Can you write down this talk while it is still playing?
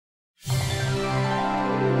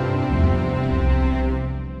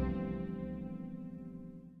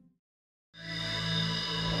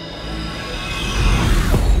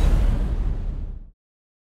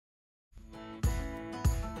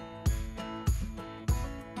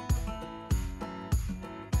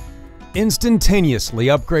Instantaneously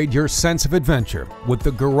upgrade your sense of adventure with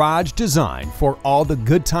the garage design for all the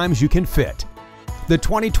good times you can fit. The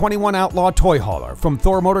 2021 Outlaw toy hauler from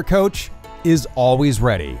Thor Motor Coach is always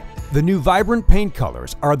ready. The new vibrant paint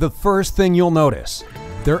colors are the first thing you'll notice.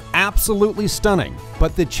 They're absolutely stunning,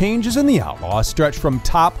 but the changes in the Outlaw stretch from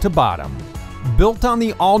top to bottom. Built on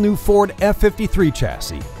the all-new Ford F-53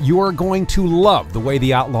 chassis, you are going to love the way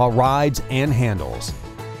the Outlaw rides and handles.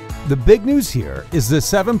 The big news here is the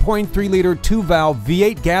 7.3-liter 2-valve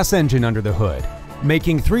V8 gas engine under the hood,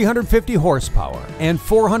 making 350 horsepower and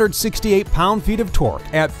 468 pound-feet of torque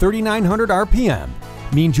at 3,900 RPM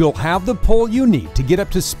means you'll have the pull you need to get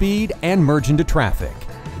up to speed and merge into traffic.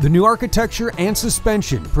 The new architecture and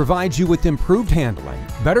suspension provides you with improved handling,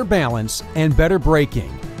 better balance, and better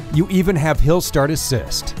braking. You even have hill start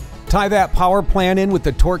assist. Tie that power plant in with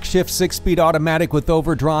the TorqShift 6-speed automatic with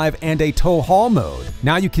overdrive and a tow haul mode.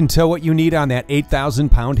 Now you can tow what you need on that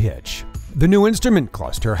 8,000-pound hitch. The new instrument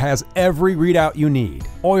cluster has every readout you need: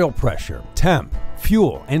 oil pressure, temp,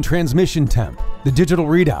 fuel, and transmission temp. The digital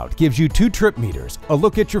readout gives you 2 trip meters, a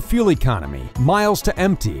look at your fuel economy, miles to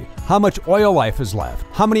empty, how much oil life is left,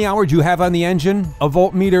 how many hours you have on the engine, a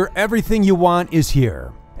voltmeter. Everything you want is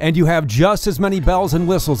here. And you have just as many bells and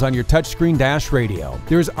whistles on your touchscreen dash radio.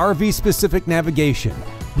 There's RV-specific navigation,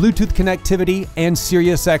 Bluetooth connectivity, and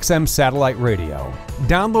Sirius XM satellite radio.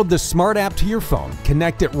 Download the smart app to your phone,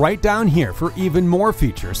 connect it right down here for even more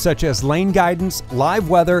features such as lane guidance, live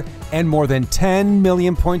weather, and more than 10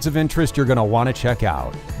 million points of interest you're going to want to check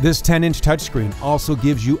out. This 10-inch touchscreen also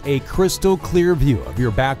gives you a crystal clear view of your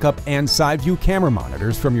backup and side view camera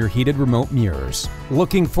monitors from your heated remote mirrors.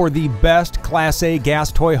 Looking for the best Class A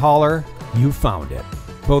gas toy hauler? You found it.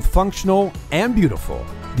 Both functional and beautiful,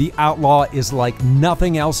 the Outlaw is like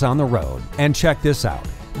nothing else on the road. And check this out.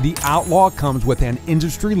 The Outlaw comes with an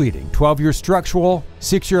industry-leading 12-year structural,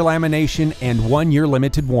 6-year lamination, and 1-year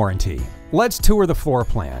limited warranty. Let's tour the floor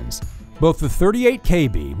plans. Both the 38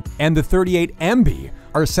 KB and the 38 MB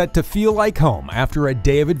are set to feel like home after a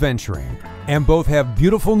day of adventuring, and both have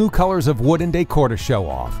beautiful new colors of wood and decor to show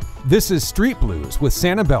off. This is Street Blues with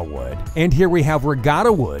Sanibel wood, and here we have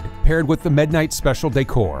Regatta wood paired with the Midnight Special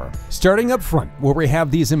decor. Starting up front, where we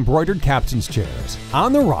have these embroidered captain's chairs.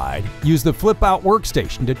 On the ride, use the flip-out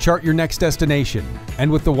workstation to chart your next destination.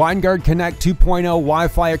 And with the Winegard Connect 2.0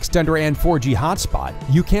 Wi-Fi extender and 4G hotspot,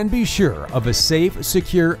 you can be sure of a safe,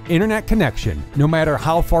 secure internet connection no matter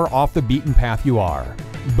how far off the beaten path you are.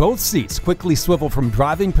 Both seats quickly swivel from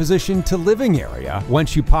driving position to living area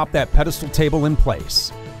once you pop that pedestal table in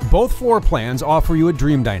place. Both floor plans offer you a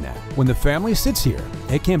dream dinette. When the family sits here,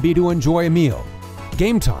 it can be to enjoy a meal,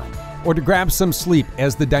 game time, or to grab some sleep,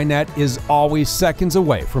 as the dinette is always seconds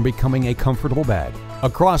away from becoming a comfortable bed.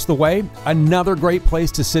 Across the way, another great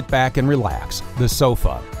place to sit back and relax, the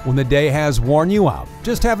sofa. When the day has worn you out,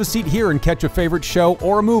 just have a seat here and catch a favorite show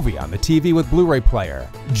or a movie on the TV with Blu-ray player.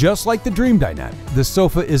 Just like the Dream Dinette, the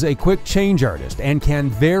sofa is a quick change artist and can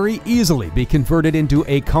very easily be converted into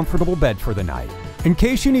a comfortable bed for the night. In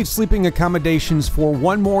case you need sleeping accommodations for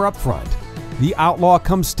one more up front, the Outlaw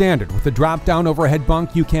comes standard with a drop-down overhead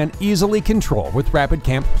bunk you can easily control with Rapid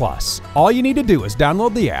Camp Plus. All you need to do is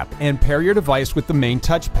download the app and pair your device with the main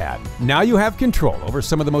touchpad. Now you have control over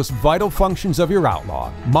some of the most vital functions of your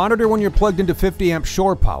Outlaw. Monitor when you're plugged into 50 amp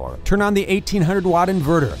shore power, turn on the 1800 watt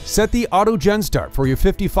inverter, set the auto gen start for your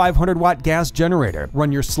 5500 watt gas generator,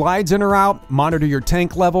 run your slides in or out, monitor your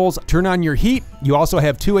tank levels, turn on your heat. You also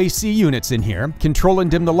have 2 AC units in here, control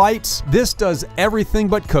and dim the lights. This does everything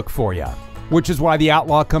but cook for you. Which is why the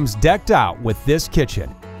Outlaw comes decked out with this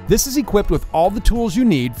kitchen. This is equipped with all the tools you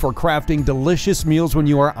need for crafting delicious meals when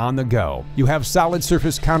you are on the go. You have solid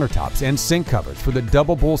surface countertops and sink covers for the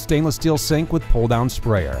double bowl stainless steel sink with pull-down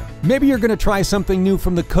sprayer. Maybe you're going to try something new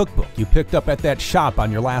from the cookbook you picked up at that shop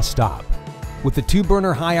on your last stop. With the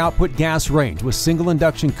 2-burner high-output gas range with single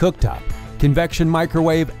induction cooktop, convection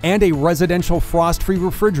microwave, and a residential frost-free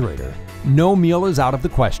refrigerator, no meal is out of the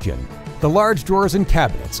question. The large drawers and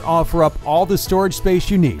cabinets offer up all the storage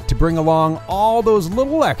space you need to bring along all those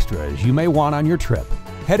little extras you may want on your trip.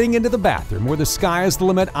 Heading into the bathroom, where the sky is the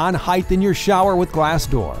limit on height in your shower with glass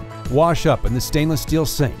door. Wash up in the stainless steel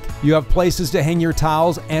sink. You have places to hang your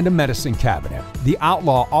towels and a medicine cabinet. The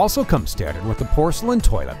Outlaw also comes standard with a porcelain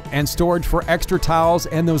toilet and storage for extra towels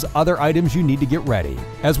and those other items you need to get ready.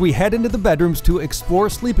 As we head into the bedrooms to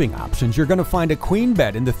explore sleeping options, you're going to find a queen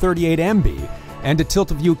bed in the 38 MB and a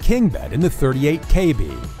tilt-a-view king bed in the 38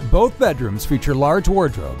 KB. Both bedrooms feature large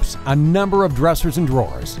wardrobes, a number of dressers and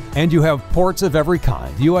drawers, and you have ports of every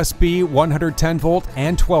kind: USB, 110 volt,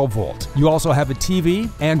 and 12 volt. You also have a TV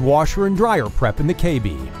and washer and dryer prep in the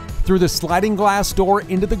KB. Through the sliding glass door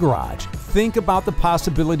into the garage, think about the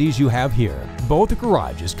possibilities you have here. Both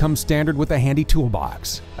garages come standard with a handy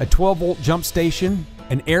toolbox, a 12-volt jump station,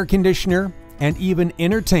 an air conditioner, and even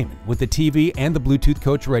entertainment with the TV and the Bluetooth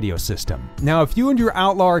coach radio system. Now, if you and your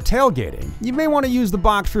Outlaw are tailgating, you may want to use the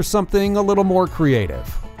box for something a little more creative.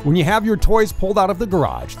 When you have your toys pulled out of the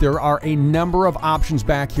garage, there are a number of options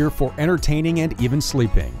back here for entertaining and even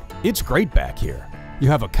sleeping. It's great back here. You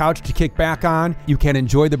have a couch to kick back on, you can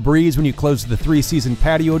enjoy the breeze when you close the 3-season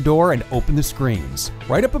patio door and open the screens.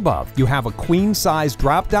 Right up above, you have a queen-size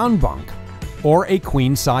drop-down bunk or a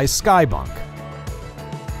queen-size sky bunk.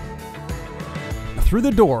 Through the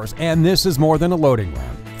doors, and this is more than a loading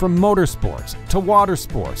room. From motorsports to water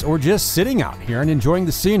sports or just sitting out here and enjoying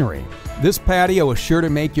the scenery, this patio is sure to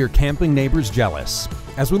make your camping neighbors jealous.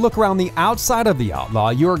 As we look around the outside of the Outlaw,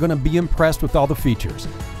 you are going to be impressed with all the features,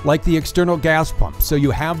 like the external gas pump so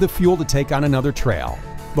you have the fuel to take on another trail.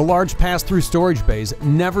 The large pass-through storage bays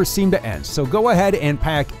never seem to end, so go ahead and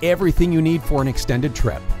pack everything you need for an extended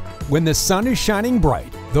trip. When the sun is shining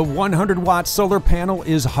bright, the 100-watt solar panel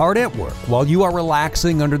is hard at work while you are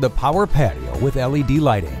relaxing under the power patio with LED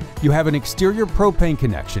lighting. You have an exterior propane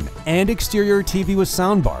connection and exterior TV with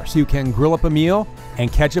soundbar so you can grill up a meal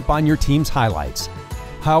and catch up on your team's highlights.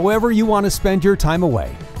 However you want to spend your time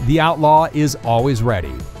away, the Outlaw is always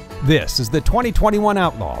ready. This is the 2021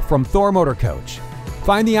 Outlaw from Thor Motor Coach.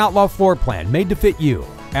 Find the Outlaw floor plan made to fit you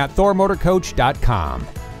at TormotorCoach.com.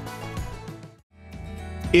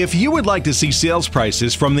 If you would like to see sales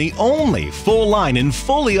prices from the only full-line and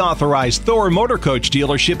fully authorized Thor Motor Coach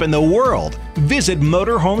dealership in the world, visit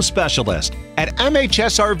Motorhome Specialist at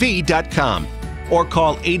MHSRV.com or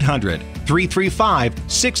call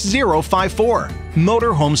 800-335-6054.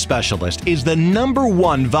 Motorhome Specialist is the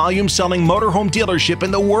 #1 volume-selling motorhome dealership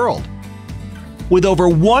in the world, with over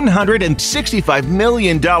 $165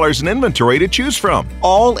 million in inventory to choose from,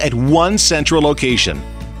 all at one central location,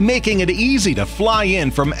 making it easy to fly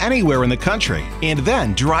in from anywhere in the country and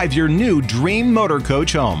then drive your new dream motor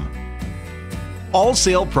coach home. All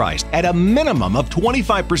sale priced at a minimum of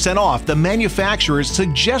 25% off the manufacturer's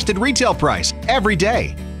suggested retail price every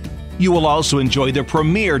day. You will also enjoy the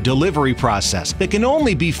premier delivery process that can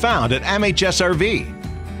only be found at MHSRV.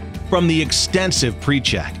 From the extensive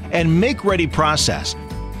pre-check and make-ready process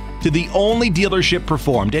to the only dealership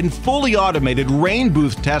performed and fully automated rain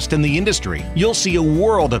booth test in the industry, you'll see a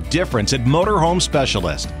world of difference at Motorhome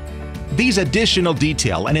Specialist. These additional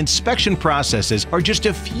detail and inspection processes are just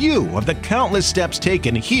a few of the countless steps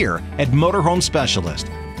taken here at Motorhome Specialist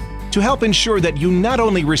to help ensure that you not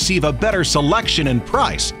only receive a better selection and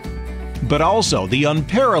price, but also the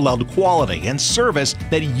unparalleled quality and service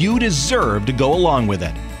that you deserve to go along with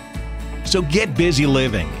it. So get busy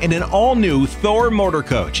living in an all-new Thor Motor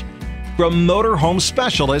Coach from Motorhome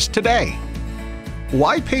Specialist today.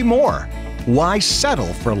 Why pay more? Why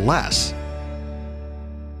settle for less?